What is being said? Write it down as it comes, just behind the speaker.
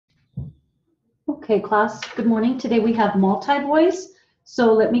Okay, class, good morning. Today we have multi-voice.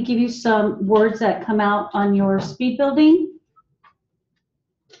 So let me give you some words that come out on your speed building.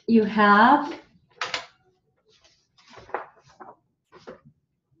 You have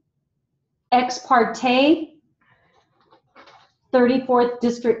ex parte, 34th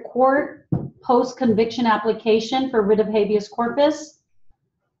District Court, post-conviction application for writ of habeas corpus.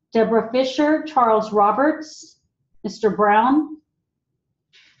 Deborah Fisher, Charles Roberts, Mr. Brown,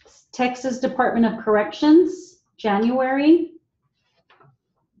 Texas Department of Corrections, January.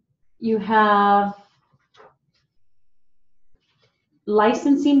 You have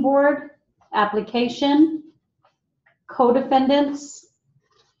licensing board, application, co-defendants,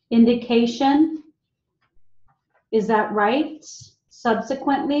 indication, is that right?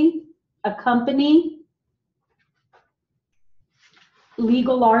 Subsequently, accompany,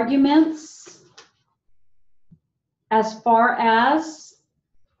 legal arguments, as far as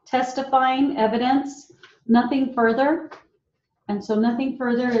testifying evidence, nothing further. And so nothing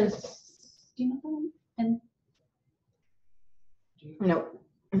further is, do you know that? And no.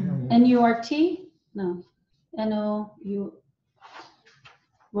 N-U-R-T? No. N-O-U,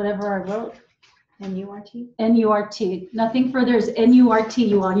 whatever I wrote. N-U-R-T? N-U-R-T. Nothing further is N-U-R-T,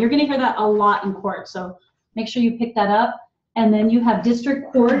 you all. You're going to hear that a lot in court, so make sure you pick that up. And then you have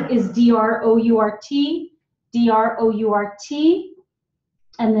district court is D-R-O-U-R-T, D-R-O-U-R-T.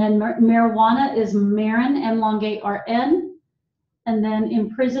 And then marijuana is Marin, M-long-A R-N. And then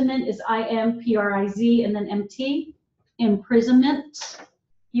imprisonment is I-M-P-R-I-Z, and then M-T. Imprisonment.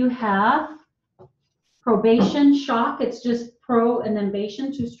 You have probation, shock, it's just pro and then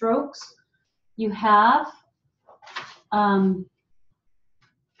bation, 2 strokes. You have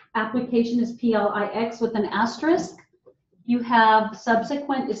application is P-L-I-X with an asterisk. You have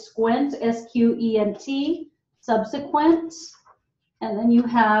subsequent is squent, S-Q-E-N-T, subsequent. And then you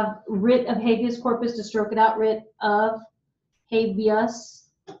have writ of habeas corpus, to stroke it out, writ of habeas,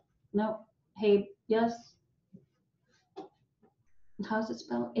 no, habeas. How's it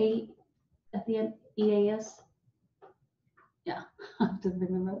spelled? A at the end, E-A-S? Yeah, I have to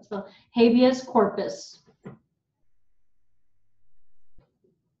remember how it's spelled. Habeas corpus.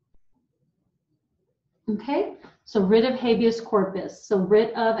 Okay, so writ of habeas corpus. So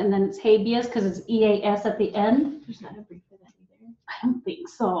writ of, and then it's habeas because it's E-A-S at the end. There's not a brief for that either. I don't think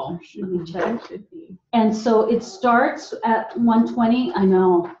so. Let me check. There should be. And so it starts at 120. I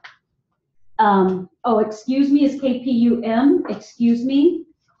know. Oh, excuse me is K-P-U-M. Excuse me.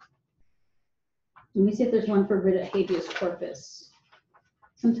 Let me see if there's one for writ of habeas corpus.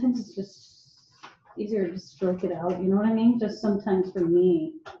 Sometimes it's just easier to stroke it out. You know what I mean? Just sometimes for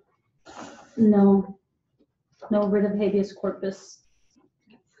me. No. No writ of habeas corpus.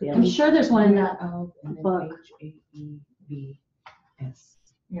 Yeah. I'm sure there's one in that book. H-A-E-B-S.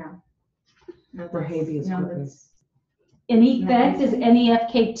 Yeah. No, For habeas corpus. In effect is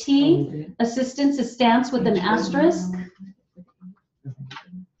N-E-F-K-T. Assistance is stance with an asterisk.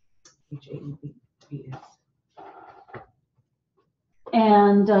 H-A-E-B-S.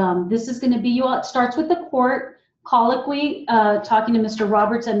 And this is going to be, you all, it starts with the court colloquy, talking to Mr.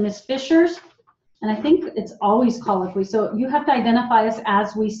 Roberts and Ms. Fishers. And I think it's always colloquy. So you have to identify us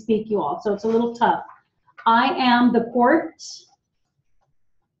as we speak, you all. So it's a little tough. I am the court.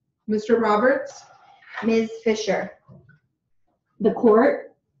 Mr. Roberts, Ms. Fisher. The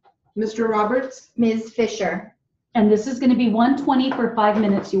court. Mr. Roberts, Ms. Fisher. And this is going to be 120 for 5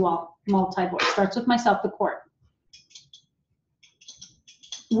 minutes, you all. Multi-voice. Starts with myself, the court.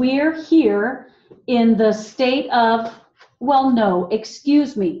 We're here in the state of, well, no,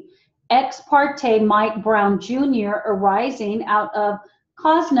 excuse me, ex parte Mike Brown Jr. arising out of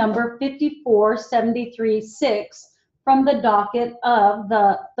cause number 54736 from the docket of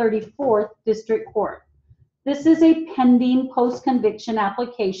the 34th District Court. This is a pending post-conviction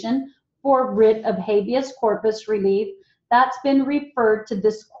application for writ of habeas corpus relief that's been referred to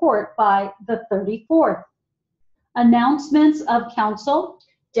this court by the 34th. Announcements of counsel.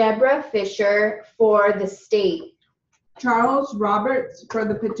 Deborah Fisher for the state. Charles Roberts for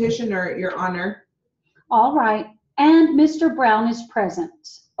the petitioner, Your Honor. All right, and Mr. Brown is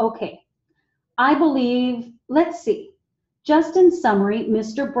present. Okay, I believe, let's see. Just in summary,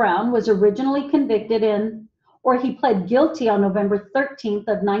 Mr. Brown was originally convicted in, or he pled guilty on November 13th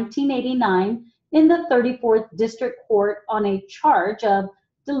of 1989 in the 34th District Court on a charge of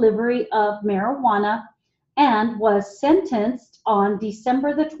delivery of marijuana and was sentenced on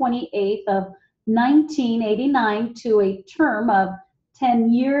December the 28th of 1989 to a term of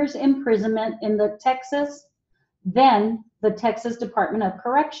 10 years imprisonment in the Texas Department of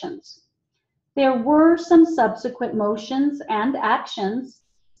Corrections. There were some subsequent motions and actions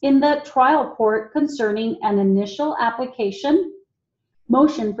in the trial court concerning an initial application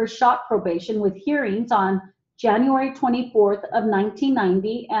motion for shock probation with hearings on January 24th of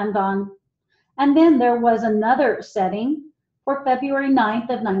 1990 and then there was another setting for February 9th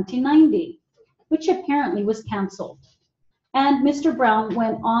of 1990, which apparently was canceled. And Mr. Brown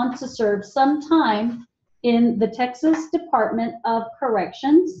went on to serve some time in the Texas Department of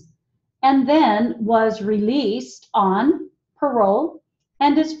Corrections and then was released on parole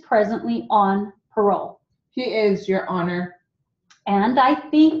and is presently on parole. He is, Your Honor. And I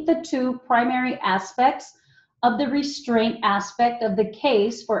think the two primary aspects of the restraint aspect of the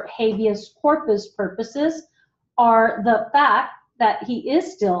case for habeas corpus purposes are the fact that he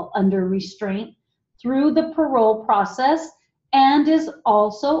is still under restraint through the parole process and is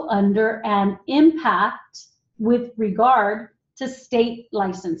also under an impact with regard to state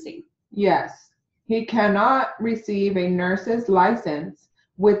licensing. Yes, he cannot receive a nurse's license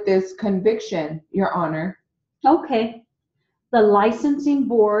with this conviction, Your Honor. Okay. The licensing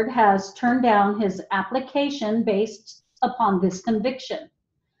board has turned down his application based upon this conviction.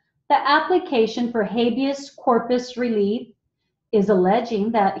 The application for habeas corpus relief is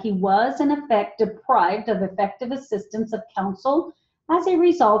alleging that he was in effect deprived of effective assistance of counsel as a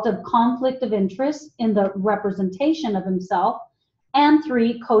result of conflict of interest in the representation of himself and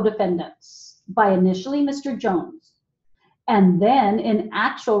 3 co-defendants by initially Mr. Jones, and then in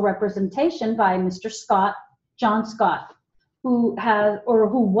actual representation by Mr. Scott, John Scott, who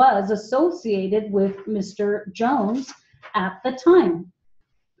was associated with Mr. Jones at the time.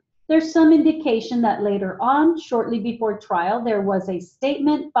 There's some indication that later on, shortly before trial, there was a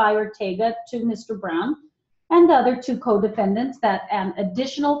statement by Ortega to Mr. Brown and the other 2 co-defendants that an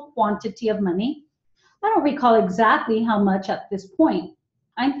additional quantity of money, I don't recall exactly how much at this point.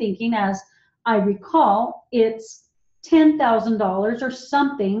 I'm thinking, as I recall, it's $10,000 or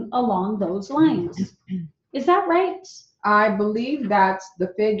something along those lines. Is that right? I believe that's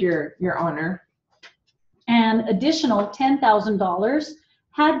the figure, Your Honor. An additional $10,000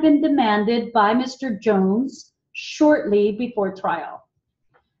 had been demanded by Mr. Jones shortly before trial.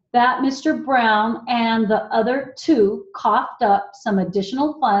 That Mr. Brown and the other 2 coughed up some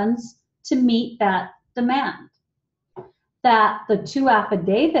additional funds to meet that demand. That the 2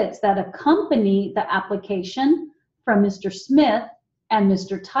 affidavits that accompany the application from Mr. Smith and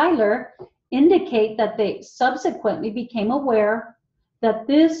Mr. Tyler indicate that they subsequently became aware that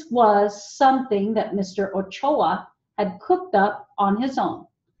this was something that Mr. Ochoa had cooked up on his own,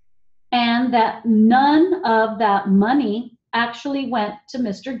 and that none of that money actually went to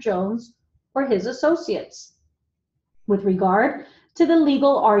Mr. Jones or his associates. With regard to the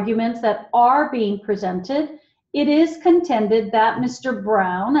legal arguments that are being presented, it is contended that Mr.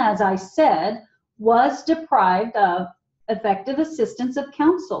 Brown, as I said, was deprived of effective assistance of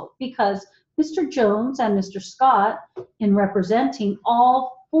counsel because Mr. Jones and Mr. Scott, in representing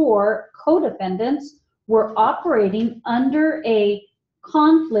all 4 co-defendants, were operating under a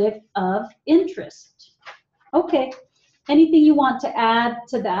conflict of interest. Okay, anything you want to add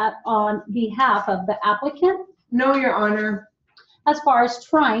to that on behalf of the applicant? No, Your Honor. As far as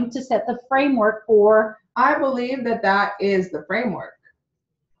trying to set the framework for I believe that that is the framework.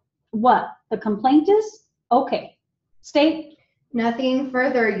 what the complaint is? Okay, state. Nothing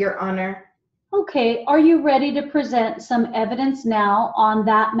further, Your Honor. Okay, are you ready to present some evidence now on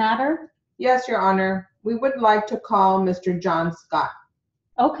that matter? Yes, Your Honor. We would like to call Mr. John Scott.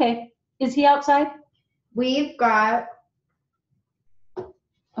 Okay, is he outside? We've got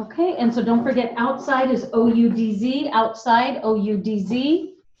Okay, and so don't forget, outside is OUDZ, outside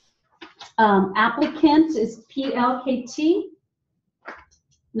OUDZ. Applicant is PLKT.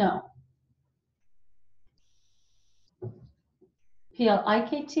 No.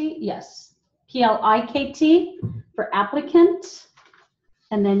 PLIKT, yes. PLIKT for applicant.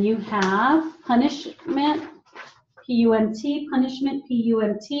 And then you have punishment, PUMT, punishment,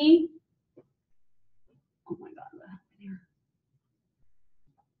 PUMT. Oh my God, what happened here?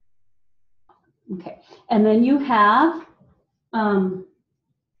 Okay, and then you have, can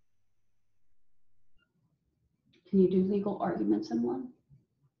you do legal arguments in one?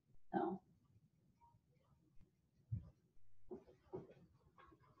 No.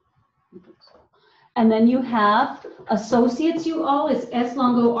 And then you have associates, you all, is S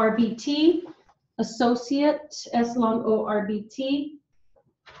long O RBT, associate, S long O RBT.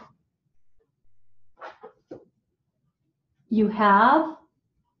 You have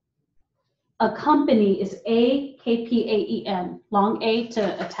a company is AKPAEN, long A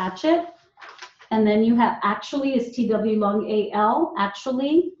to attach it. And then you have actually is TW long AL,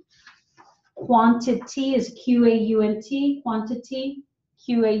 actually. Quantity is QAUNT, quantity,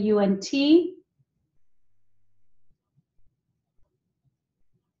 QAUNT.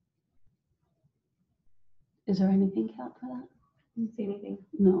 Is there anything count for that? Didn't see anything.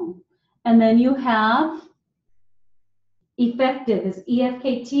 No. And then you have effective is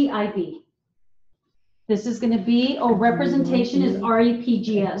EFKTIB. This is going to be, oh, representation is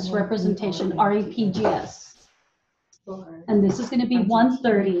REPGS, representation REPGS. And this is going to be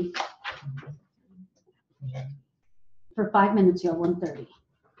 130. For 5 minutes, you have 130.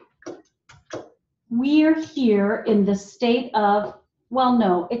 We're here in the state of, well,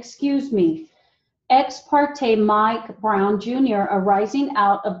 no, excuse me, Ex parte Mike Brown Jr. arising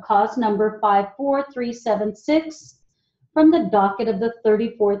out of cause number 54376 from the docket of the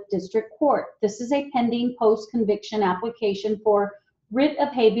 34th District Court. This is a pending post-conviction application for writ of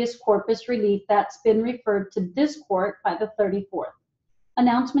habeas corpus relief that's been referred to this court by the 34th.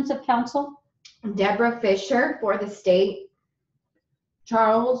 Announcements of counsel? Deborah Fisher for the state.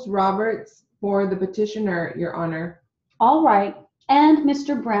 Charles Roberts for the petitioner, Your Honor. All right, and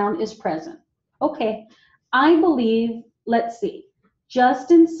Mr. Brown is present. Okay, I believe, let's see,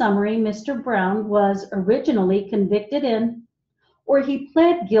 just in summary, Mr. Brown was originally convicted in, or he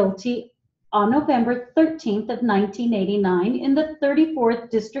pled guilty on November 13th of 1989 in the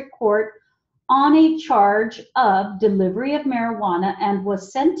 34th District Court on a charge of delivery of marijuana and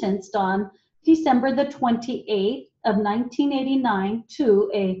was sentenced on December the 28th of 1989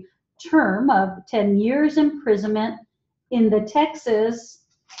 to a term of 10 years imprisonment in the Texas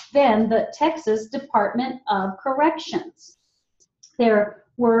Department of Corrections. There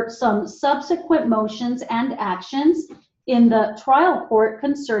were some subsequent motions and actions in the trial court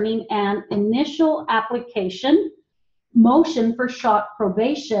concerning an initial application, motion for short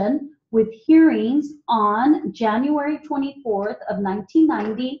probation with hearings on January 24th of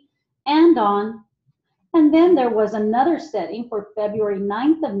 1990 and then there was another setting for February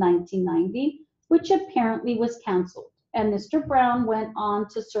 9th of 1990, which apparently was canceled. And Mr. Brown went on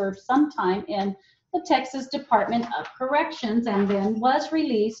to serve some time in the Texas Department of Corrections and then was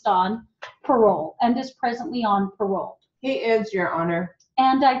released on parole and is presently on parole. He is, Your Honor.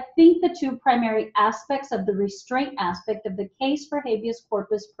 And I think the two primary aspects of the restraint aspect of the case for habeas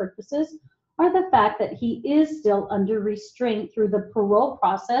corpus purposes are the fact that he is still under restraint through the parole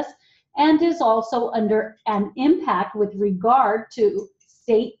process and is also under an impact with regard to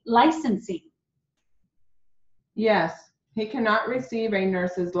state licensing. Yes, he cannot receive a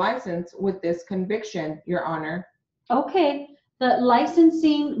nurse's license with this conviction, Your Honor. Okay, the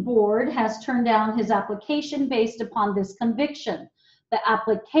licensing board has turned down his application based upon this conviction. The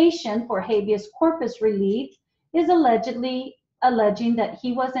application for habeas corpus relief is alleging that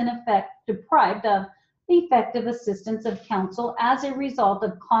he was in effect deprived of the effective assistance of counsel as a result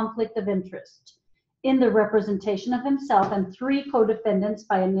of conflict of interest in the representation of himself and 3 co-defendants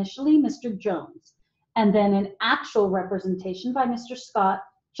by initially Mr. Jones, and then an actual representation by Mr. Scott,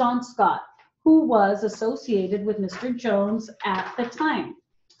 John Scott, who was associated with Mr. Jones at the time.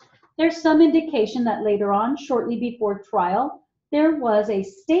 There's some indication that later on, shortly before trial, there was a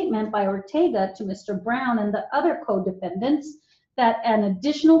statement by Ortega to Mr. Brown and the other co-defendants that an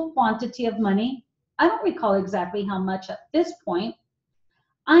additional quantity of money, I don't recall exactly how much at this point,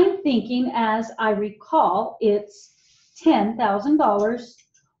 I'm thinking as I recall it's $10,000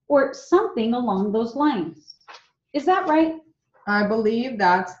 or something along those lines. Is that right? I believe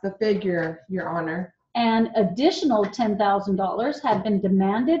that's the figure, Your Honor. An additional $10,000 had been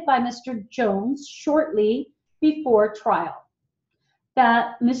demanded by Mr. Jones shortly before trial.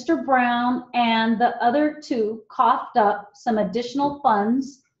 That Mr. Brown and the other 2 coughed up some additional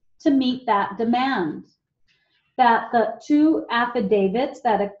funds to meet that demand. That the 2 affidavits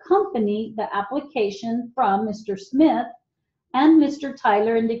that accompany the application from Mr. Smith and Mr.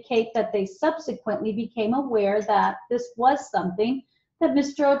 Tyler indicate that they subsequently became aware that this was something that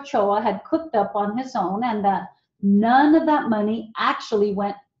Mr. Ochoa had cooked up on his own and that none of that money actually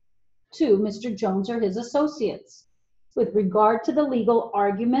went to Mr. Jones or his associates. With regard to the legal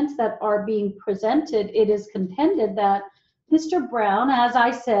arguments that are being presented, it is contended that Mr. Brown, as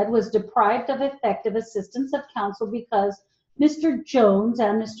I said, was deprived of effective assistance of counsel because Mr. Jones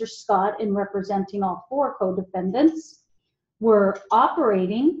and Mr. Scott, in representing all 4 co-defendants, were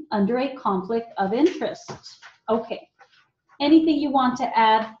operating under a conflict of interest. Okay. Anything you want to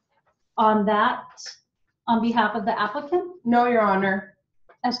add on that on behalf of the applicant? No, Your Honor.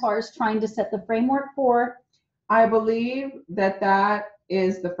 As far as trying to set the framework for I believe that that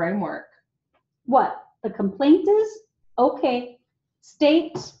is the framework. what the complaint is? Okay.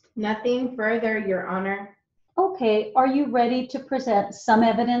 State. Nothing further, Your Honor. Okay. Are you ready to present some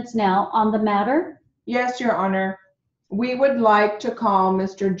evidence now on the matter? Yes, Your Honor. We would like to call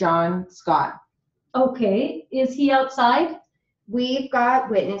Mr. John Scott. Okay, is he outside? We've got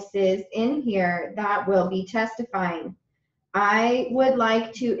witnesses in here that will be testifying. I would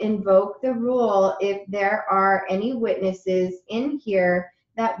like to invoke the rule if there are any witnesses in here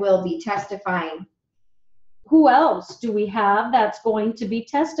that will be testifying. Who else do we have that's going to be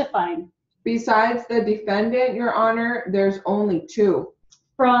testifying? Besides the defendant, Your Honor, there's only two.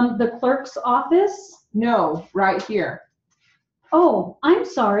 From the clerk's office? No, right here. Oh, I'm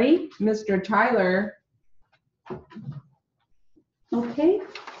sorry. Mr. Tyler. Okay,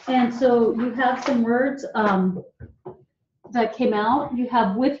 and so you have some words that came out. You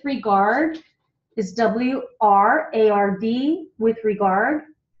have with regard is W-R-A-R-D, with regard.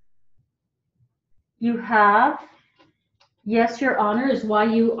 You have yes, Your Honor, is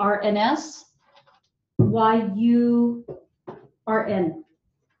Y-U-R-N-S. Y-U-R-N.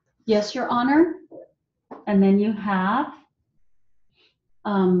 Yes, Your Honor. And then you have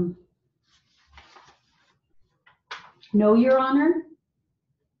no, Your Honor.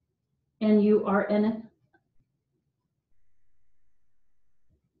 N-U-R-N.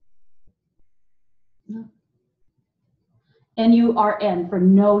 No. N-U-R-N for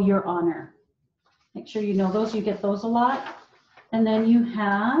no, Your Honor. Make sure you know those. You get those a lot. And then you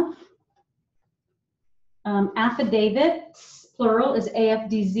have affidavits, plural is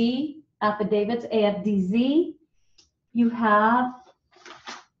A-F-D-Z. Affidavits, A-F-D-Z. You have,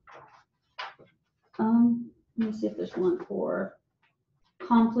 let me see if there's one for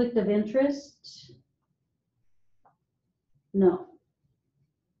conflict of interest. No.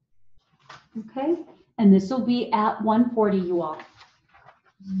 Okay, and this will be at 1:40, you all.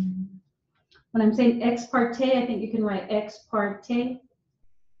 When I'm saying ex parte, I think you can write ex parte.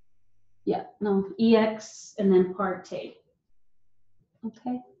 Yeah, no, EX and then parte.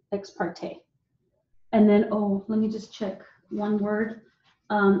 Okay, ex parte. And then, oh, let me just check one word.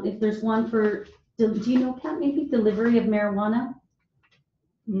 If there's one for, do you know, Kat, maybe delivery of marijuana?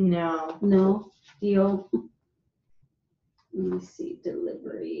 No. No, deal. Let me see,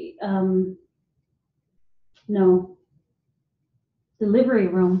 delivery. No. Delivery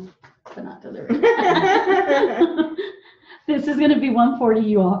room, but not delivery. This is going to be 1:40,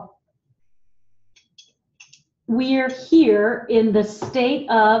 you all. We're here in the state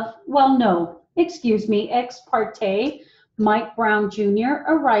of, well, no, excuse me, ex parte, Mike Brown Jr.,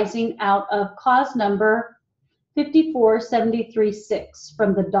 arising out of cause number 54736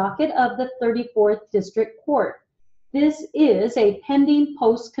 from the docket of the 34th District Court. This is a pending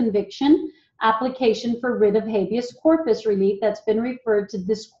post-conviction application for writ of habeas corpus relief that's been referred to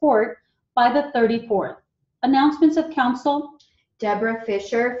this court by the 34th. Announcements of counsel. Deborah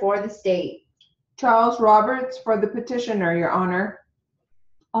Fisher for the state. Charles Roberts for the petitioner, Your Honor.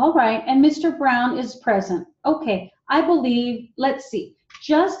 All right, and Mr. Brown is present. Okay, I believe, let's see.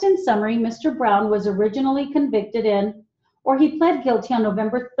 Just in summary, Mr. Brown was originally convicted in, or he pled guilty on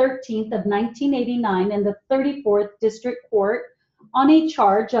November 13th of 1989 in the 34th District Court on a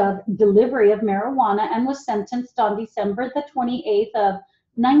charge of delivery of marijuana and was sentenced on December the 28th of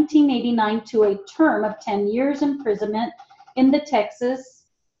 1989 to a term of 10 years imprisonment in the Texas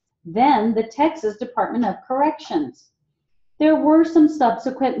Department of Corrections. There were some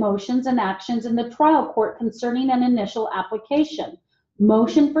subsequent motions and actions in the trial court concerning an initial application.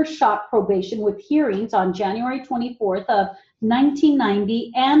 Motion for shock probation with hearings on January 24th of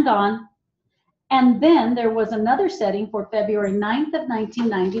 1990 and then there was another setting for February 9th of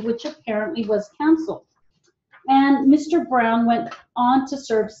 1990, which apparently was canceled. And Mr. Brown went on to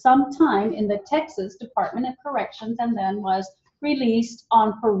serve some time in the Texas Department of Corrections and then was released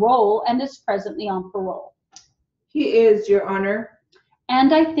on parole and is presently on parole. He is, Your Honor.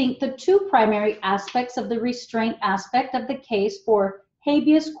 And I think the two primary aspects of the restraint aspect of the case for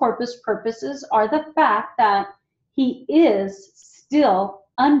habeas corpus purposes are the fact that he is still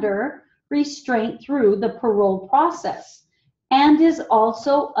under restraint through the parole process and is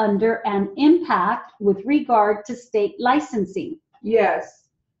also under an impact with regard to state licensing. Yes,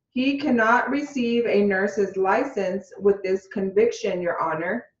 he cannot receive a nurse's license with this conviction, Your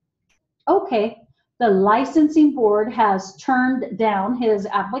Honor. Okay, the licensing board has turned down his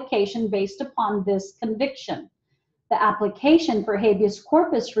application based upon this conviction. The application for habeas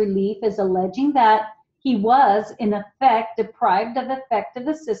corpus relief is alleging that he was, in effect, deprived of effective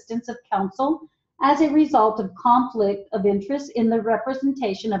assistance of counsel as a result of conflict of interest in the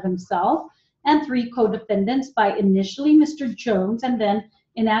representation of himself and three co-defendants by initially Mr. Jones and then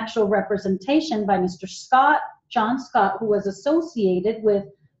in actual representation by Mr. Scott, John Scott, who was associated with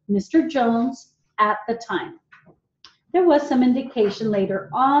Mr. Jones at the time. There was some indication later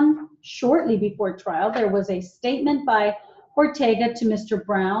on shortly before trial, there was a statement by Ortega to Mr.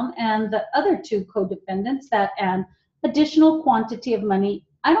 Brown and the other two co-defendants that an additional quantity of money,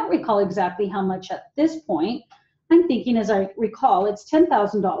 I don't recall exactly how much at this point, I'm thinking as I recall, it's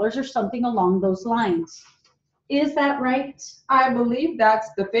 $10,000 or something along those lines. Is that right? I believe that's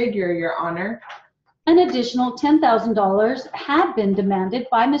the figure, Your Honor. An additional $10,000 had been demanded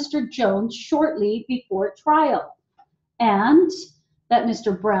by Mr. Jones shortly before trial, and that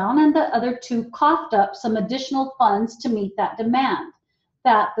Mr. Brown and the other two coughed up some additional funds to meet that demand.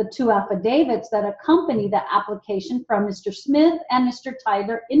 That the two affidavits that accompany the application from Mr. Smith and Mr.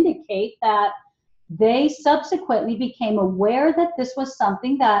 Tyler indicate that they subsequently became aware that this was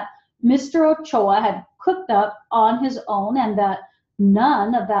something that Mr. Ochoa had cooked up on his own and that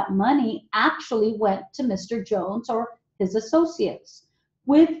none of that money actually went to Mr. Jones or his associates.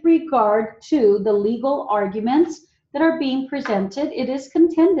 With regard to the legal arguments that are being presented, it is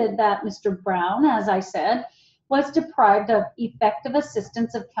contended that Mr. Brown, as I said, was deprived of effective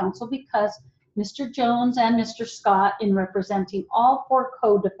assistance of counsel because Mr. Jones and Mr. Scott, in representing all four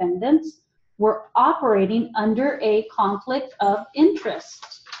co-defendants, were operating under a conflict of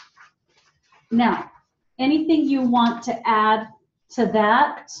interest. Now, anything you want to add to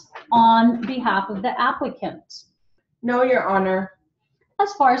that on behalf of the applicant? No, Your Honor.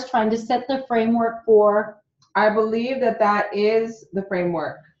 As far as trying to set the framework for I believe that that is the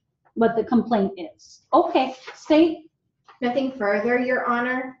framework. what the complaint is. Okay, State. Nothing further, Your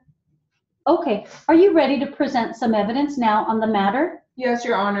Honor. Okay, are you ready to present some evidence now on the matter? Yes,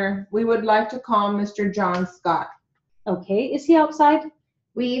 Your Honor. We would like to call Mr. John Scott. Okay, is he outside?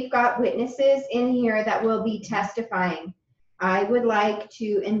 We've got witnesses in here that will be testifying. I would like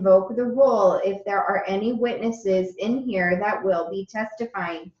to invoke the rule if there are any witnesses in here that will be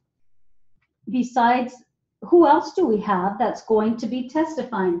testifying. Besides, who else do we have that's going to be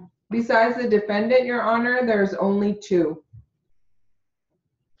testifying? Besides the defendant, Your Honor, there's only two.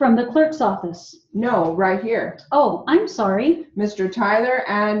 From the clerk's office? No, right here. Oh, I'm sorry. Mr. Tyler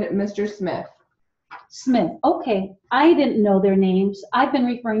and Mr. Smith. Smith. Okay, I didn't know their names. I've been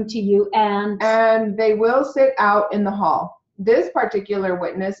referring to you and they will sit out in the hall. This particular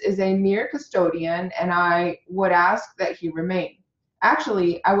witness is a mere custodian, and I would ask that he remain.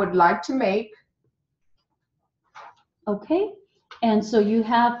 Actually, I would like to make. Okay, and so you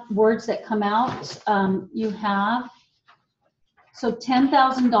have words that come out. You have, so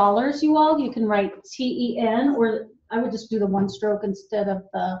 $10,000, you all, you can write TEN, or I would just do the one stroke instead of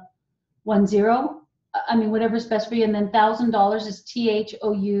the 10. I mean, whatever's best for you. And then $1,000 is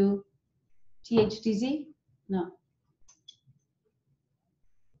THDZ? No.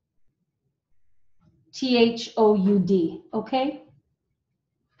 THOUD, okay?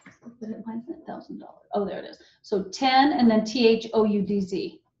 Why is it $1,000? Oh, there it is. So 10 and then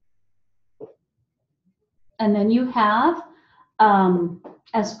THOUDZ. And then you have,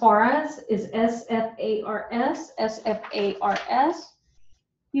 as far as is SFARS.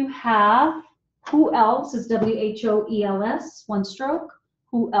 You have who else is WHOELS, one stroke.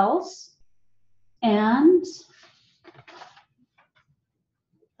 Who else? And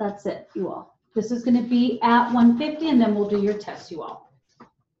that's it, you all. This is going to be at 150, and then we'll do your test, you all.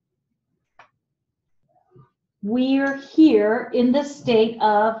 We're here in the state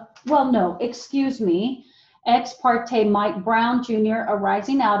of, well, no, excuse me, ex parte Mike Brown Jr.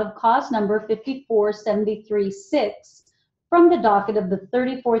 arising out of cause number 54736 from the docket of the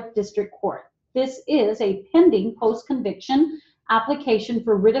 34th District Court. This is a pending post-conviction application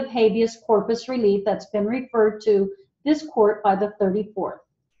for writ of habeas corpus relief that's been referred to this court by the 34th.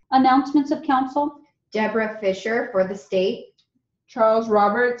 Announcements of counsel? Deborah Fisher for the state. Charles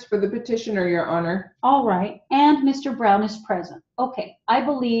Roberts for the petitioner, Your Honor. All right, and Mr. Brown is present. Okay, I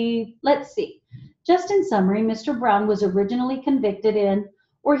believe, let's see. Just in summary, Mr. Brown was originally convicted in,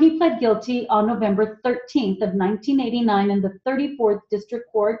 or he pled guilty on November 13th of 1989 in the 34th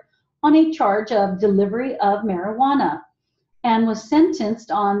District Court on a charge of delivery of marijuana, and was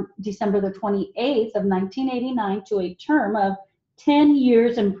sentenced on December the 28th of 1989 to a term of 10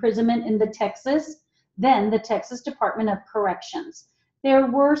 years imprisonment in the Texas Department of Corrections. There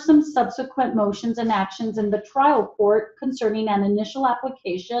were some subsequent motions and actions in the trial court concerning an initial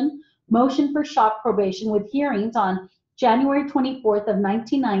application, motion for shock probation with hearings on January 24th of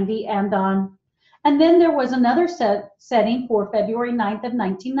 1990 and then there was another setting for February 9th of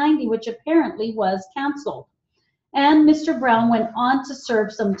 1990, which apparently was canceled. And Mr. Brown went on to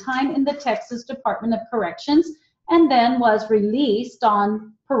serve some time in the Texas Department of Corrections and then was released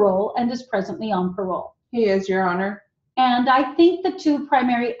on parole and is presently on parole. He is, Your Honor. And I think the two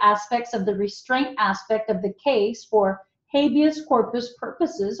primary aspects of the restraint aspect of the case for habeas corpus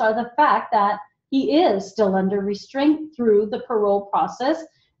purposes are the fact that he is still under restraint through the parole process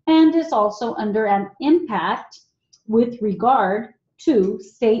and is also under an impact with regard to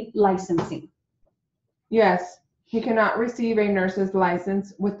state licensing. Yes, he cannot receive a nurse's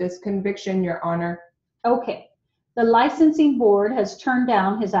license with this conviction, Your Honor. Okay, the licensing board has turned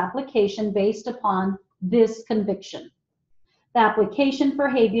down his application based upon this conviction. The application for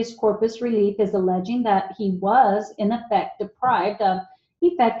habeas corpus relief is alleging that he was, in effect, deprived of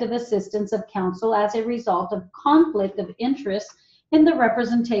effective assistance of counsel as a result of conflict of interest in the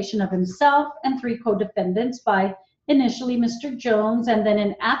representation of himself and 3 co-defendants by initially Mr. Jones and then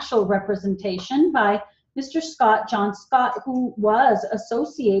in actual representation by Mr. Scott, John Scott, who was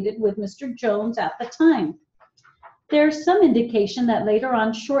associated with Mr. Jones at the time. There's some indication that later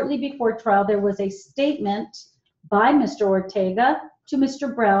on, shortly before trial, there was a statement by Mr. Ortega to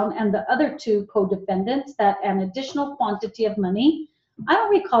Mr. Brown and the other 2 co-defendants that an additional quantity of money, I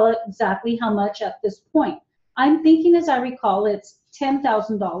don't recall exactly how much at this point. I'm thinking, as I recall, it's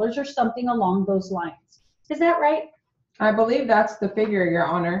 $10,000 or something along those lines. Is that right? I believe that's the figure, Your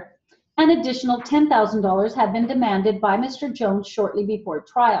Honor. An additional $10,000 had been demanded by Mr. Jones shortly before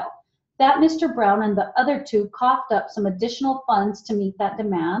trial. That Mr. Brown and the other 2 coughed up some additional funds to meet that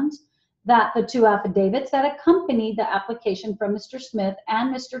demand, that the 2 affidavits that accompanied the application from Mr. Smith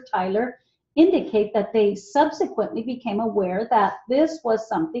and Mr. Tyler indicate that they subsequently became aware that this was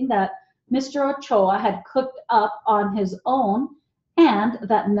something that Mr. Ochoa had cooked up on his own, and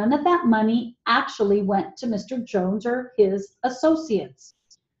that none of that money actually went to Mr. Jones or his associates.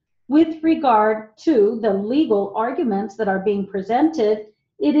 With regard to the legal arguments that are being presented,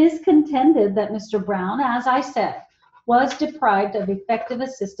 it is contended that Mr. Brown, as I said, was deprived of effective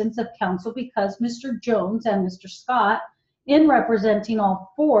assistance of counsel because Mr. Jones and Mr. Scott, in representing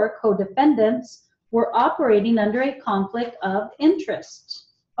all 4 co-defendants, were operating under a conflict of interest.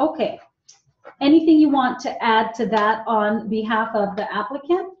 Okay. Anything you want to add to that on behalf of the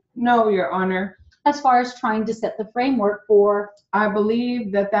applicant? No, Your Honor. As far as trying to set the framework for I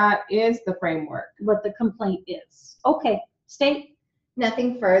believe that that is the framework. what the complaint is. Okay, State?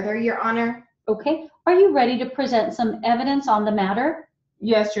 Nothing further, Your Honor. Okay. Are you ready to present some evidence on the matter?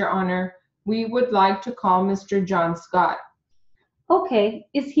 Yes, Your Honor. We would like to call Mr. John Scott. Okay.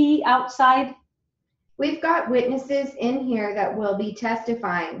 Is he outside? We've got witnesses in here that will be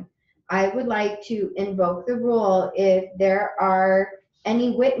testifying. I would like to invoke the rule if there are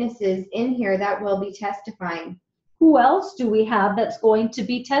any witnesses in here that will be testifying. Who else do we have that's going to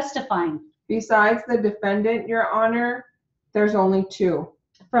be testifying? Besides the defendant, Your Honor, there's only 2.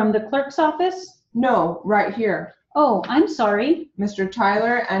 From the clerk's office? No, right here. Oh, I'm sorry. Mr.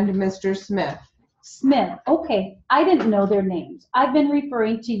 Tyler and Mr. Smith. Smith. Okay. I didn't know their names. I've been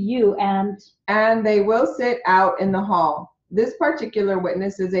referring to you and they will sit out in the hall. This particular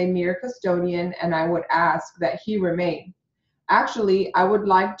witness is a mere custodian, and I would ask that he remain. Actually, I would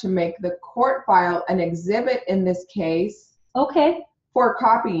like to make the court file an exhibit in this case okay. for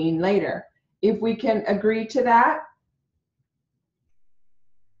copying later. If we can agree to that.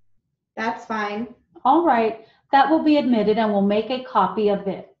 That's fine. All right. That will be admitted and we'll make a copy of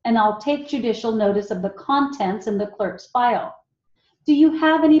it. And I'll take judicial notice of the contents in the clerk's file. Do you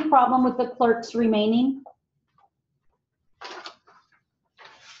have any problem with the clerk's remaining?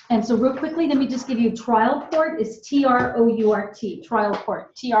 And so real quickly, let me just give you trial court is T-R-O-U-R-T, trial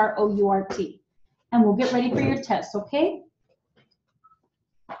court, T-R-O-U-R-T. And we'll get ready for your test, okay?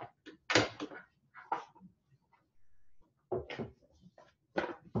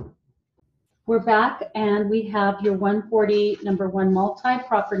 We're back and we have your 140 number 1 multi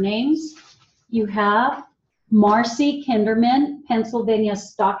proper names. You have Marcy Kinderman, Pennsylvania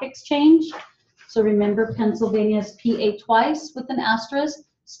Stock Exchange. So remember, Pennsylvania's PA twice with an asterisk.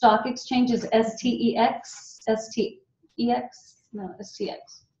 Stock Exchange is S-T-E-X, S-T-E-X, no,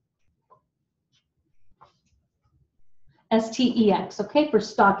 S-T-X. S-T-E-X, okay, for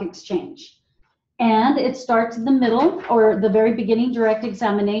Stock Exchange. And it starts in the middle or the very beginning, direct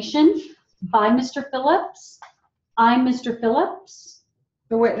examination by Mr. Phillips. I'm Mr. Phillips.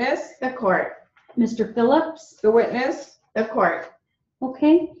 The witness. The court. Mr. Phillips. The witness. The court.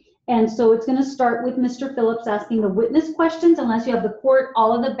 Okay. And so it's going to start with Mr. Phillips asking the witness questions, unless you have the court,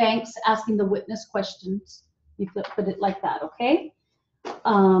 all of the banks asking the witness questions. You put it like that, okay?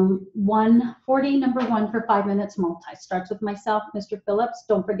 140, number 1 for 5 minutes multi. Starts with myself, Mr. Phillips.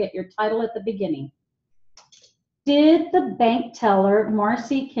 Don't forget your title at the beginning. Did the bank teller,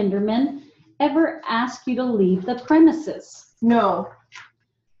 Marcy Kinderman, ever ask you to leave the premises? No.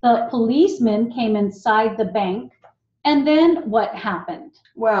 The policeman came inside the bank, and then what happened?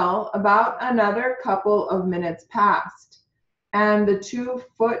 Well, about another couple of minutes passed. and the 2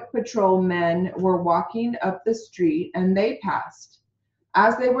 foot patrolmen were walking up the street and they passed.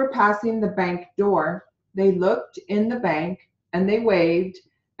 As they were passing the bank door, they looked in the bank and they waved,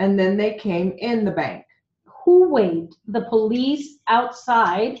 and then they came in the bank. Who waved? The police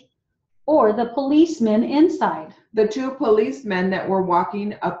outside or the policemen inside? The 2 policemen that were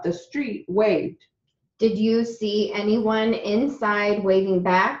walking up the street waved. Did you see anyone inside waving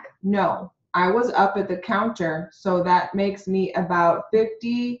back? No, I was up at the counter, so that makes me about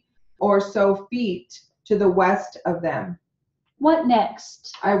 50 or so feet to the west of them. What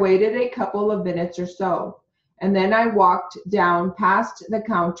next? I waited a couple of minutes or so, and then I walked down past the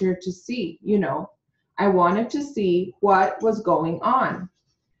counter to see, I wanted to see what was going on.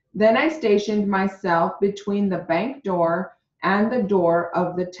 Then I stationed myself between the bank door and the door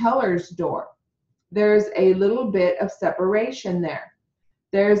of the teller's door. There's a little bit of separation there.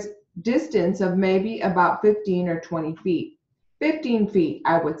 There's distance of maybe about 15 or 20 feet. 15 feet,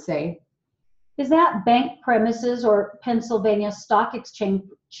 I would say. Is that bank premises or Pennsylvania Stock Exchange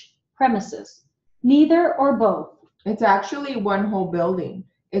premises? Neither or both? It's actually one whole building.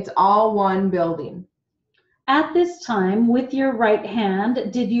 It's all one building. At this time, with your right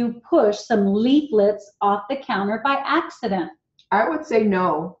hand, did you push some leaflets off the counter by accident? I would say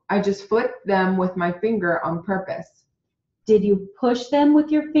no. I just flicked them with my finger on purpose. Did you push them with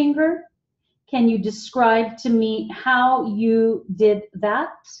your finger? Can you describe to me how you did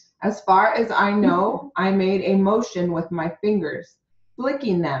that? As far as I know, I made a motion with my fingers,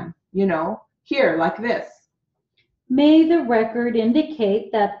 flicking them, here, like this. May the record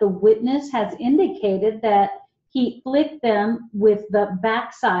indicate that the witness has indicated that he flicked them with the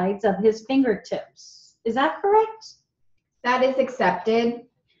backsides of his fingertips. Is that correct? That is accepted.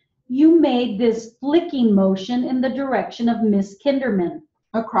 You made this flicking motion in the direction of Miss Kinderman.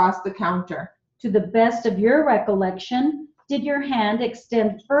 Across the counter. To the best of your recollection, did your hand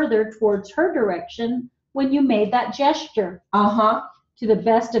extend further towards her direction when you made that gesture? Uh-huh. To the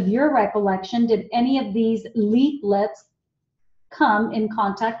best of your recollection, did any of these leaflets come in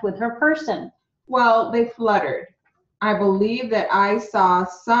contact with her person? Well, they fluttered. I believe that I saw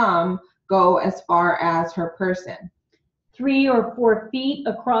some go as far as her person. 3 or 4 feet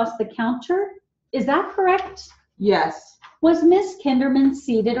across the counter? Is that correct? Yes. Was Miss Kinderman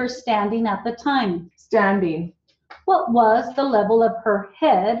seated or standing at the time? Standing. What was the level of her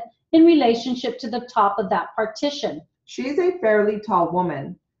head in relationship to the top of that partition? She's a fairly tall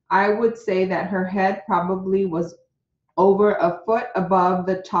woman. I would say that her head probably was over a foot above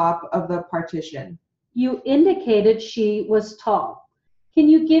the top of the partition. You indicated she was tall. Can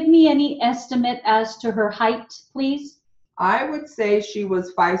you give me any estimate as to her height, please? I would say she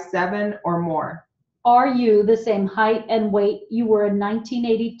was 5'7" or more. Are you the same height and weight you were in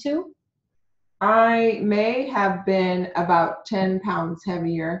 1982? I may have been about 10 pounds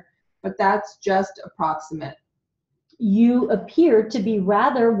heavier, but that's just approximate. You appear to be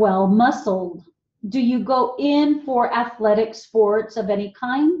rather well muscled. Do you go in for athletic sports of any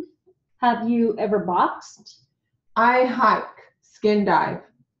kind? Have you ever boxed? I hike, skin dive.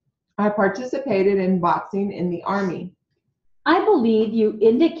 I participated in boxing in the Army. I believe you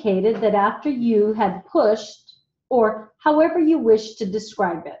indicated that after you had pushed, or however you wish to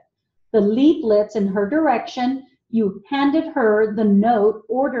describe it, the leaflets in her direction, you handed her the note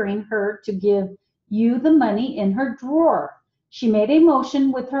ordering her to give you the money in her drawer. She made a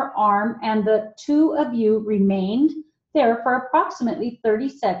motion with her arm and the 2 of you remained there for approximately 30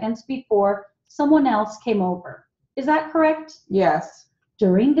 seconds before someone else came over. Is that correct? Yes.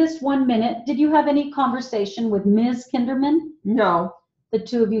 During this 1 minute, did you have any conversation with Ms. Kinderman? No. The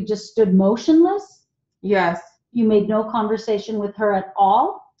 2 of you just stood motionless? Yes. You made no conversation with her at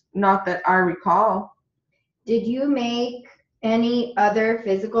all? Not that I recall. Did you make any other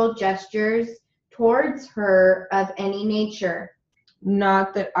physical gestures towards her of any nature?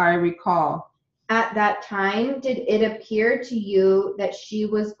 Not that I recall. At that time, did it appear to you that she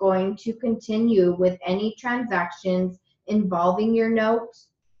was going to continue with any transactions involving your note?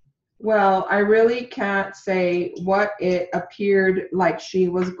 Well, I really can't say what it appeared like she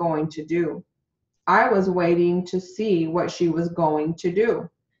was going to do. I was waiting to see what she was going to do.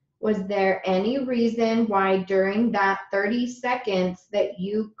 Was there any reason why during that 30 seconds that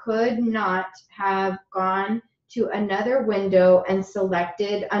you could not have gone to another window and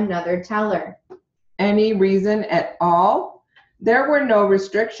selected another teller? Any reason at all? There were no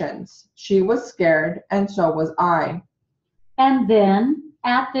restrictions. She was scared, and so was I. And then,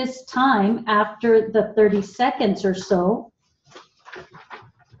 at this time, after the 30 seconds or so,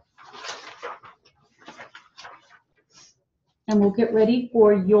 and we'll get ready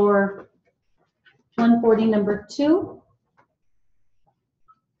for your 140 number 2.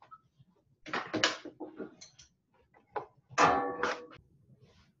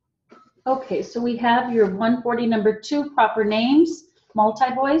 Okay, so we have your 140 number 2 proper names,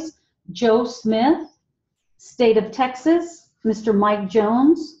 multi-voice, Joe Smith, State of Texas, Mr. Mike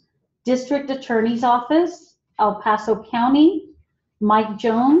Jones, District Attorney's Office, El Paso County, Mike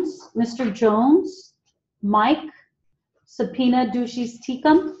Jones, Mr. Jones, Mike, Subpoena Dushis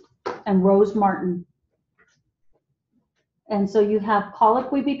Tecum, and Rose Martin. And so you have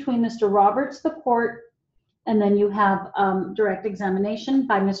colloquy between Mr. Roberts, the court, and then you have direct examination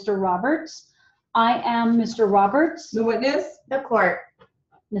by Mr. Roberts. I am Mr. Roberts. The witness, The court.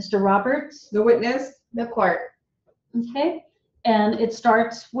 Mr. Roberts. the witness, The court. Okay, and it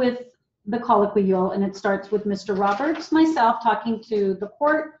starts with the colloquial, and it starts with Mr. Roberts, myself talking to the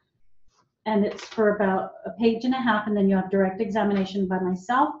court, and it's for about a page and a half, and then you have direct examination by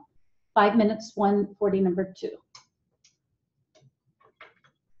myself, 5 minutes, 140 number 2.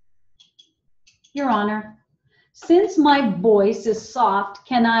 Your Honor, since my voice is soft,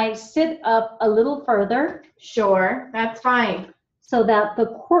 can I sit up a little further Sure, that's fine. so that the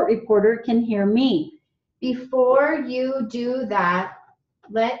court reporter can hear me? Before you do that,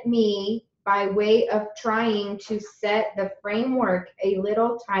 let me, by way of trying to set the framework a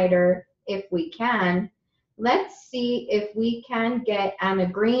little tighter if we can, let's see if we can get an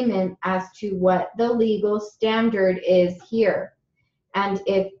agreement as to what the legal standard is here. And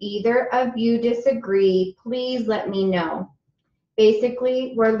if either of you disagree, please let me know.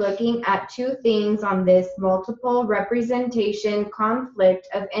 Basically, we're looking at 2 things on this multiple representation conflict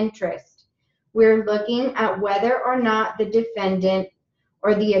of interest. We're looking at whether or not the defendant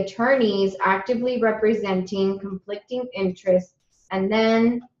or the attorneys actively representing conflicting interests, and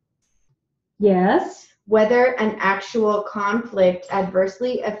then Yes. whether an actual conflict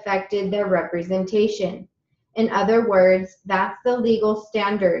adversely affected their representation. In other words, that's the legal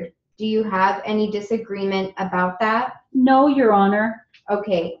standard. Do you have any disagreement about that? No, Your Honor.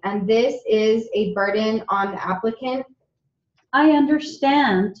 Okay, and this is a burden on the applicant I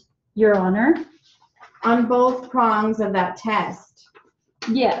understand, Your Honor. on both prongs of that test.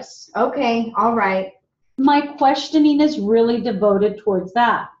 Yes. Okay, all right. My questioning is really devoted towards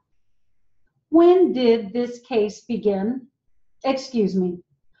that. When did this case begin? Excuse me.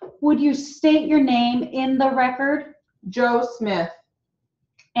 Would you state your name in the record? Joe Smith.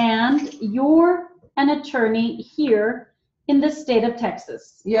 And you're an attorney here in the state of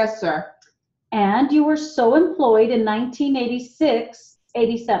Texas. Yes, sir. And you were so employed in 1986,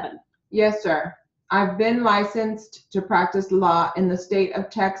 87. Yes, sir. I've been licensed to practice law in the state of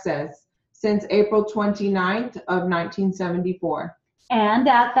Texas since April 29th of 1974. And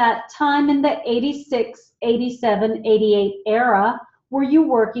at that time in the 86, 87, 88 era, were you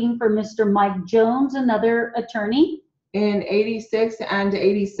working for Mr. Mike Jones, another attorney? In 86 and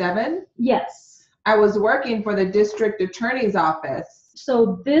 87, Yes. I was working for the district attorney's office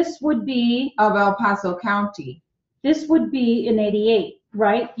So this would be of El Paso County. in 88,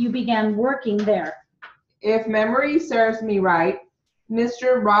 right? You began working there. If memory serves me right,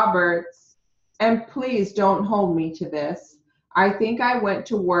 Mr. Roberts, and please don't hold me to this, I think I went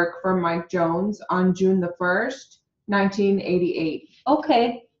to work for Mike Jones on June the 1st, 1988.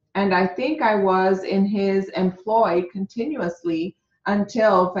 Okay. And I think I was in his employ continuously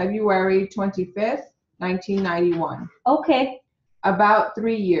until February 25th, 1991. Okay. About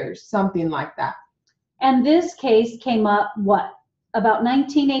 3 years, something like that. And this case came up, what, about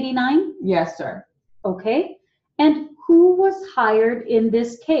 1989? Yes, sir. Okay. And who was hired in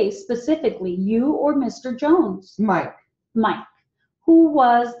this case specifically, you or Mr. Jones? Mike, Mike. Who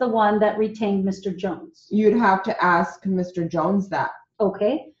was the one that retained Mr. Jones? you'd have to ask Mr. Jones that.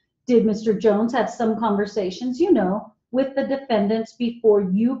 Okay. Did Mr. Jones have some conversations, with the defendants before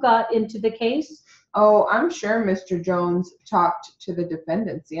you got into the case? Oh, I'm sure Mr. Jones talked to the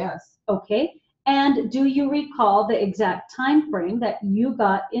defendants, yes. Okay. And do you recall the exact time frame that you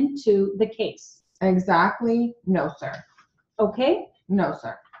got into the case? Exactly? No, sir. Okay. No,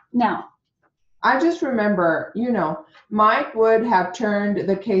 sir. Now, I just remember, Mike would have turned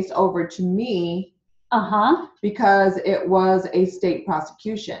the case over to me because it was a state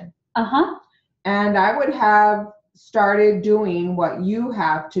prosecution. And I would have started doing what you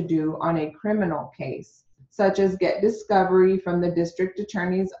have to do on a criminal case, such as get discovery from the district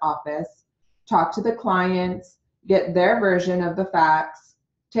attorney's office, talk to the clients, get their version of the facts,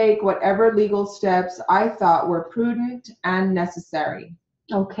 take whatever legal steps I thought were prudent and necessary.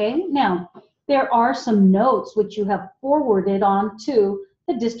 Okay. Now, there are some notes which you have forwarded on to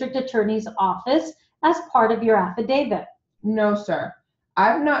the district attorney's office as part of your affidavit. No, sir.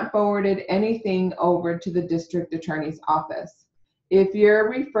 I've not forwarded anything over to the district attorney's office. If you're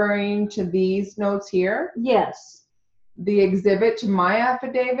referring to these notes here, Yes. The exhibit to my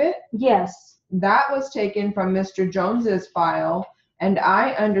affidavit? Yes. That was taken from Mr. Jones's file, and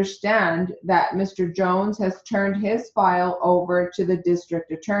I understand that Mr. Jones has turned his file over to the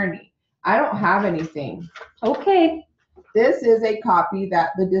district attorney. I don't have anything. Okay. This is a copy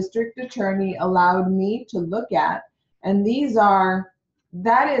that the district attorney allowed me to look at, and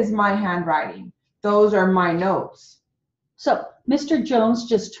that is my handwriting. Those are my notes. So Mr. Jones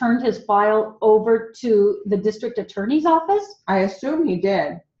just turned his file over to the district attorney's office? I assume he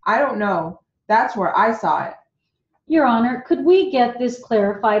did. I don't know. That's where I saw it. Your Honor, could we get this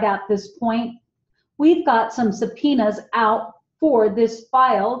clarified at this point? We've got some subpoenas out for this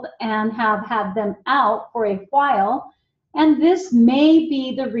file and have had them out for a while, and this may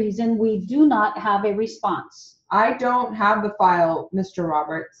be the reason we do not have a response. I don't have the file, Mr.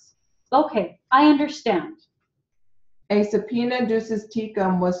 Roberts. Okay, I understand. A subpoena ducis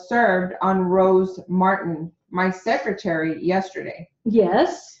tecum was served on Rose Martin, my secretary, yesterday.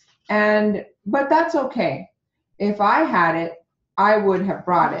 Yes. But that's okay. If I had it, I would have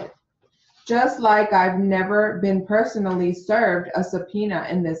brought it. Just like I've never been personally served a subpoena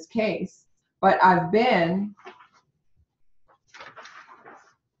in this case, but I've been.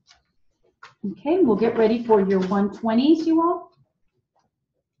 Okay, we'll get ready for your 120s, you all.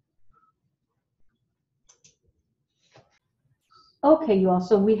 Okay, you all,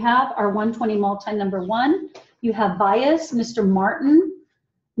 so we have our 120 multi number 1. You have Bias, Mr. Martin,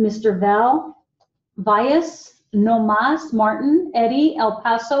 Mr. Val, Bias, No Mas, Martin, Eddie, El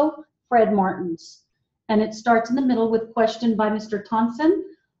Paso, Fred Martins. And it starts in the middle with question by Mr. Thompson.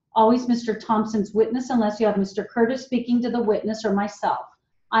 Always Mr. Thompson's witness unless you have Mr. Curtis speaking to the witness or myself.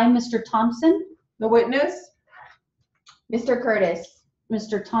 I'm Mr. Thompson. The witness? Mr. Curtis.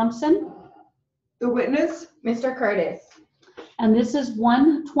 Mr. Thompson. The witness? Mr. Curtis. And this is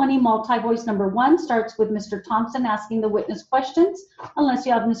 120 multi-voice number 1, starts with Mr. Thompson asking the witness questions, unless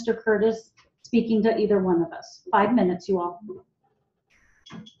you have Mr. Curtis speaking to either one of us. 5 minutes, you all.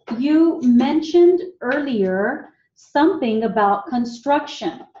 You mentioned earlier something about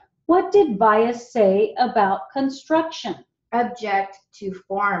construction. What did Bias say about construction? Object to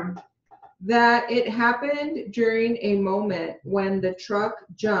form. That it happened during a moment when the truck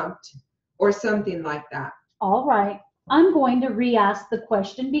jumped or something like that. All right. I'm going to re-ask the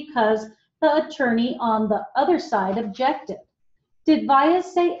question because the attorney on the other side objected. Did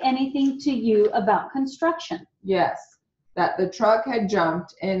Bias say anything to you about construction? Yes, that the truck had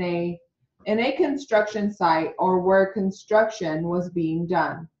jumped in a construction site or where construction was being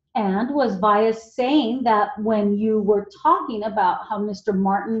done. And was Bias saying that when you were talking about how Mr.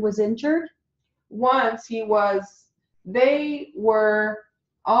 Martin was injured? Once they were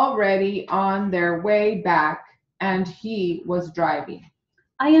already on their way back and he was driving.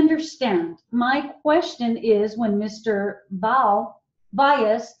 I understand. My question is, when Mr.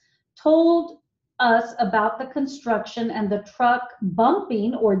 Bias told us about the construction and the truck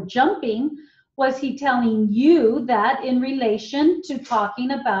bumping or jumping, was he telling you that in relation to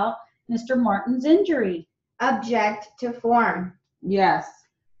talking about Mr. Martin's injury? Object to form. Yes.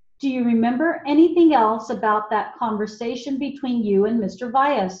 Do you remember anything else about that conversation between you and Mr.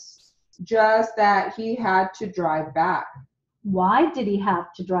 Bias? Just that he had to drive back. Why did he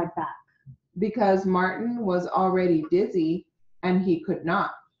have to drive back? Because Martin was already dizzy and he could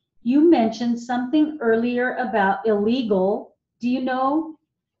not. You mentioned something earlier about illegal. Do you know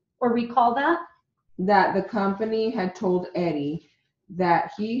or recall that? That the company had told Eddie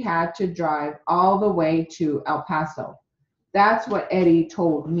that he had to drive all the way to El Paso. That's what Eddie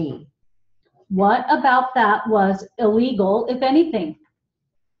told me. What about that was illegal, if anything?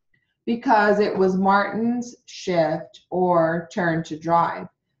 Because it was Martin's shift or turn to drive,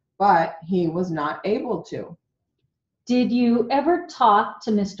 but he was not able to. Did you ever talk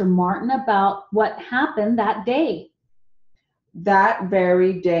to Mr. Martin about what happened that day? That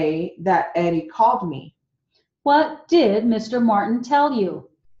very day that Eddie called me. What did Mr. Martin tell you?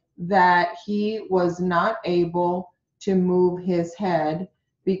 That he was not able to move his head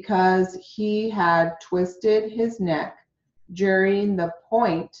because he had twisted his neck during the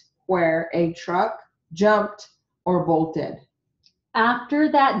point where a truck jumped or bolted.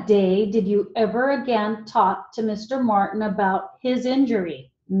 After that day, did you ever again talk to Mr. Martin about his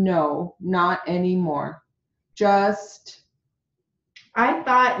injury? No, not anymore. Just. I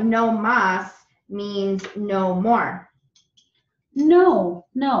thought no mas means no more. No.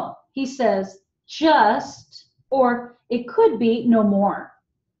 He says just, or it could be no more.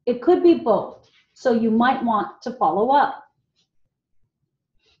 It could be both. So you might want to follow up.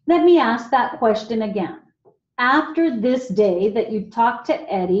 Let me ask that question again. After this day that you talked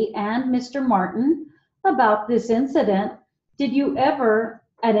to Eddie and Mr. Martin about this incident. Did you ever,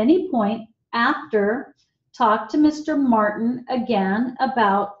 at any point after, talk to Mr. Martin again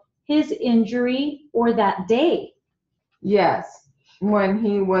about his injury or that day? Yes, when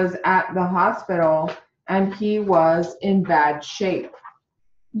he was at the hospital and he was in bad shape.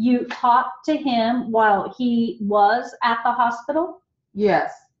 You talked to him while he was at the hospital?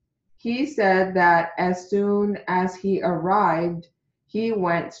 Yes, he said that as soon as he arrived, he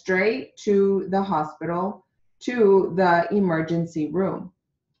went straight to the hospital, to the emergency room,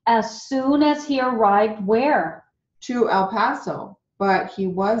 As soon as he arrived, where? to El Paso, but he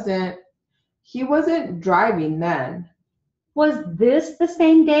wasn't driving then. Was this the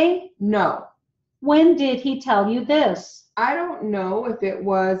same day? No, When did he tell you this? I don't know if it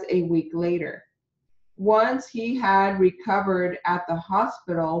was a week later. Once he had recovered at the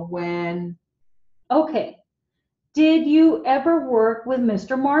hospital when, Okay. Did you ever work with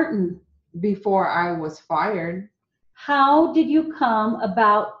Mr. Martin? before I was fired, How did you come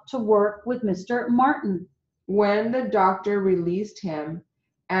about to work with Mr. Martin? when the doctor released him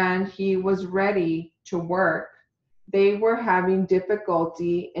and he was ready to work, they were having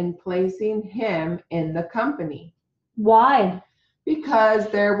difficulty in placing him in the company Why? because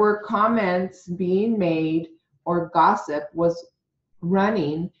there were comments being made or gossip was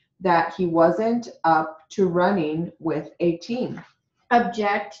running that he wasn't up to running with a team.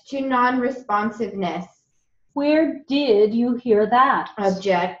 Object to non-responsiveness. Where did you hear that?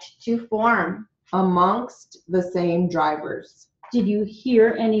 Object to form. Amongst the same drivers. Did you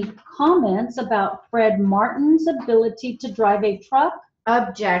hear any comments about Fred Martin's ability to drive a truck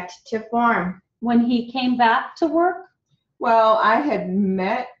Object to form. when he came back to work? Well, I had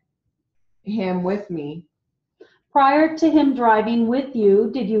met him with me. Prior to him driving with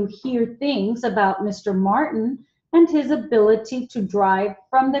you, did you hear things about Mr. Martin and his ability to drive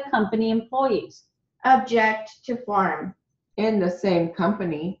from the company employees? Object to form. In the same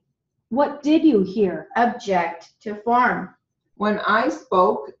company. What did you hear? Object to form. When I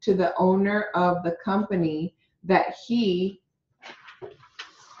spoke to the owner of the company that he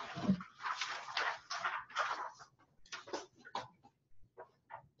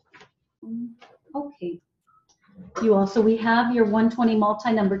Okay. We have your 120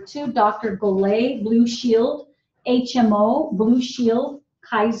 multi number 2, Dr. Golay, Blue Shield, HMO, Blue Shield,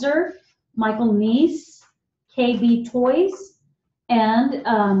 Kaiser, Michael Neese, KB Toys, and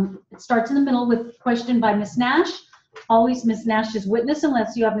it starts in the middle with question by Ms. Nash. Always Ms. Nash is witness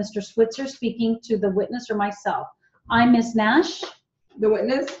unless you have Mr. Switzer speaking to the witness or myself. I'm Ms. Nash. the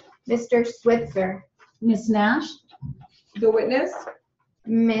witness, Mr. Switzer. Ms. Nash. the witness,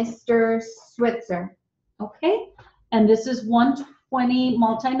 Mr. Switzer. Okay. And this is 120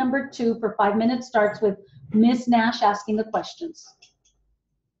 multi number 2 for 5 minutes. Starts with Ms. Nash asking the questions.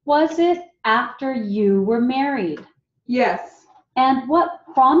 Was it after you were married? yes. And what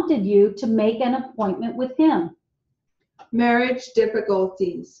prompted you to make an appointment with him? Marriage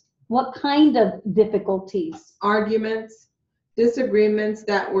difficulties, What kind of difficulties? arguments, disagreements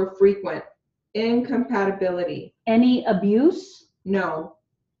that were frequent, incompatibility. Any abuse? No.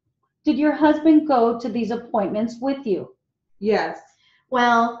 Did your husband go to these appointments with you? Yes.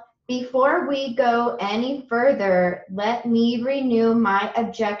 Well, before we go any further, let me renew my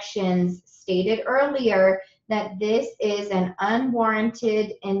objections stated earlier that this is an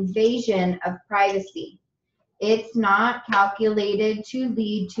unwarranted invasion of privacy. It's not calculated to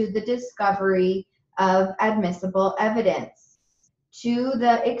lead to the discovery of admissible evidence. To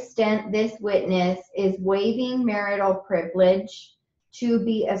the extent this witness is waiving marital privilege to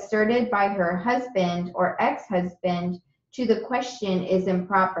be asserted by her husband or ex-husband, to the question is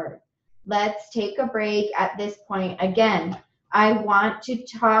improper. Let's take a break at this point. Again, I want to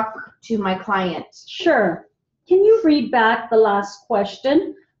talk to my client. Sure. Can you read back the last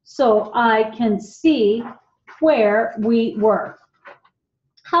question so I can see where we were?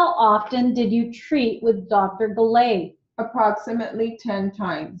 How often did you treat with Dr. Golay? Approximately 10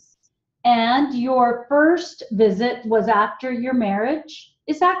 times. And your first visit was after your marriage?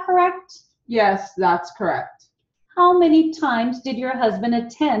 Is that correct? Yes, that's correct. How many times did your husband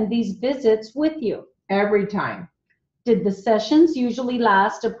attend these visits with you? Every time. Did the sessions usually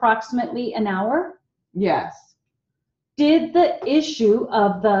last approximately an hour? Yes. Did the issue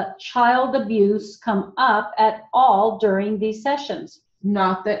of the child abuse come up at all during these sessions?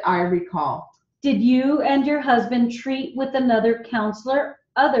 Not that I recall. Did you and your husband treat with another counselor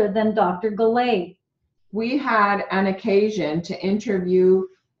other than Dr. Golay? We had an occasion to interview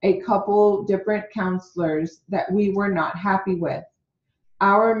a couple different counselors that we were not happy with.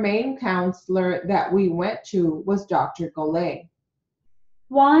 Our main counselor that we went to was Dr. Golay.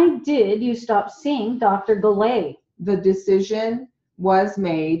 Why did you stop seeing Dr. Galay? The decision was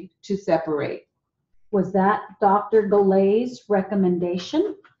made to separate. Was that Dr. Galay's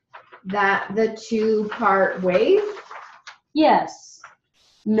recommendation? That the two part ways? Yes.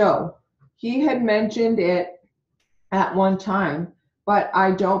 No, he had mentioned it at one time, but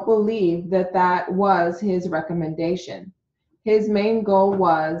I don't believe that that was his recommendation. His main goal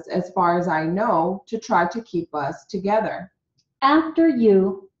was, as far as I know, to try to keep us together.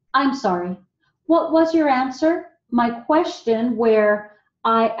 I'm sorry, what was your answer? My question where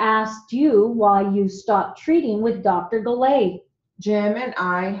I asked you why you stopped treating with Dr. Galay. Jim and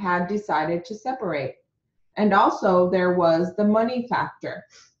I had decided to separate. And also there was the money factor.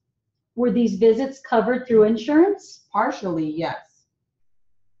 Were these visits covered through insurance? Partially, yes.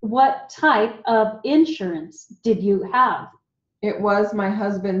 What type of insurance did you have? It was my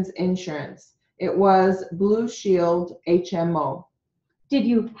husband's insurance. It was Blue Shield HMO. Did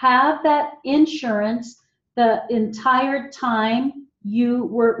you have that insurance the entire time you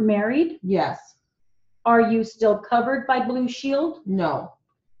were married? Yes. Are you still covered by Blue Shield? No.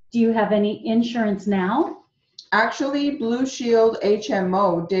 Do you have any insurance now? Actually, Blue Shield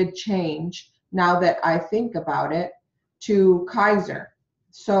HMO did change, now that I think about it, to Kaiser.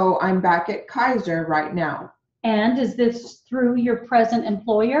 So I'm back at Kaiser right now. And is this through your present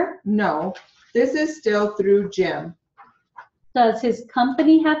employer? No, this is still through Jim. Does his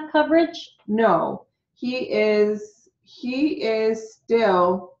company have coverage? No, he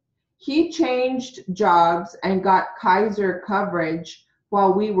changed jobs and got Kaiser coverage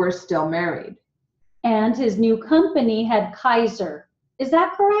while we were still married. And his new company had Kaiser. Is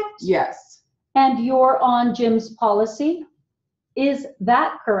that correct? Yes. And you're on Jim's policy? Is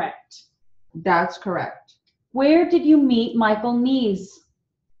that correct? That's correct. Where did you meet Michael Nees?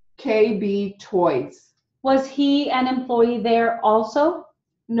 KB Toys. Was he an employee there also?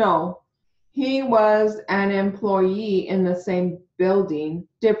 No, he was an employee in the same building,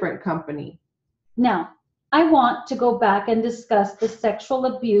 different company. Now, I want to go back and discuss the sexual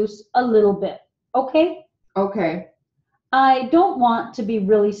abuse a little bit, okay? Okay. I don't want to be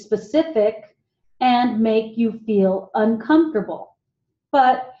really specific and make you feel uncomfortable,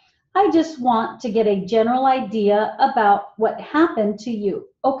 but I just want to get a general idea about what happened to you,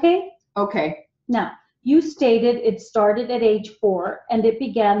 okay? Okay. Now, you stated it started at age 4 and it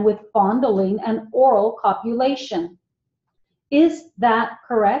began with fondling and oral copulation. Is that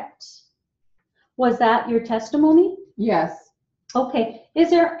correct? Was that your testimony? Yes. Okay. Is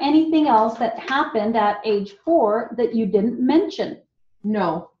there anything else that happened at age 4 that you didn't mention?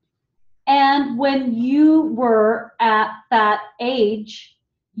 No. And when you were at that age,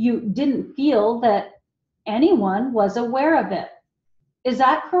 you didn't feel that anyone was aware of it. Is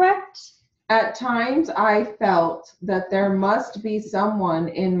that correct? At times I felt that there must be someone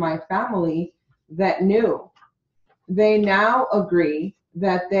in my family that knew. They now agree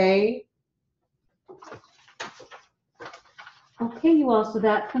that they... Okay, you all, so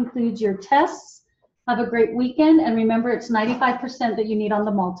that concludes your tests. Have a great weekend, and remember it's 95% that you need on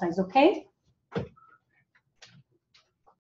the multis, okay?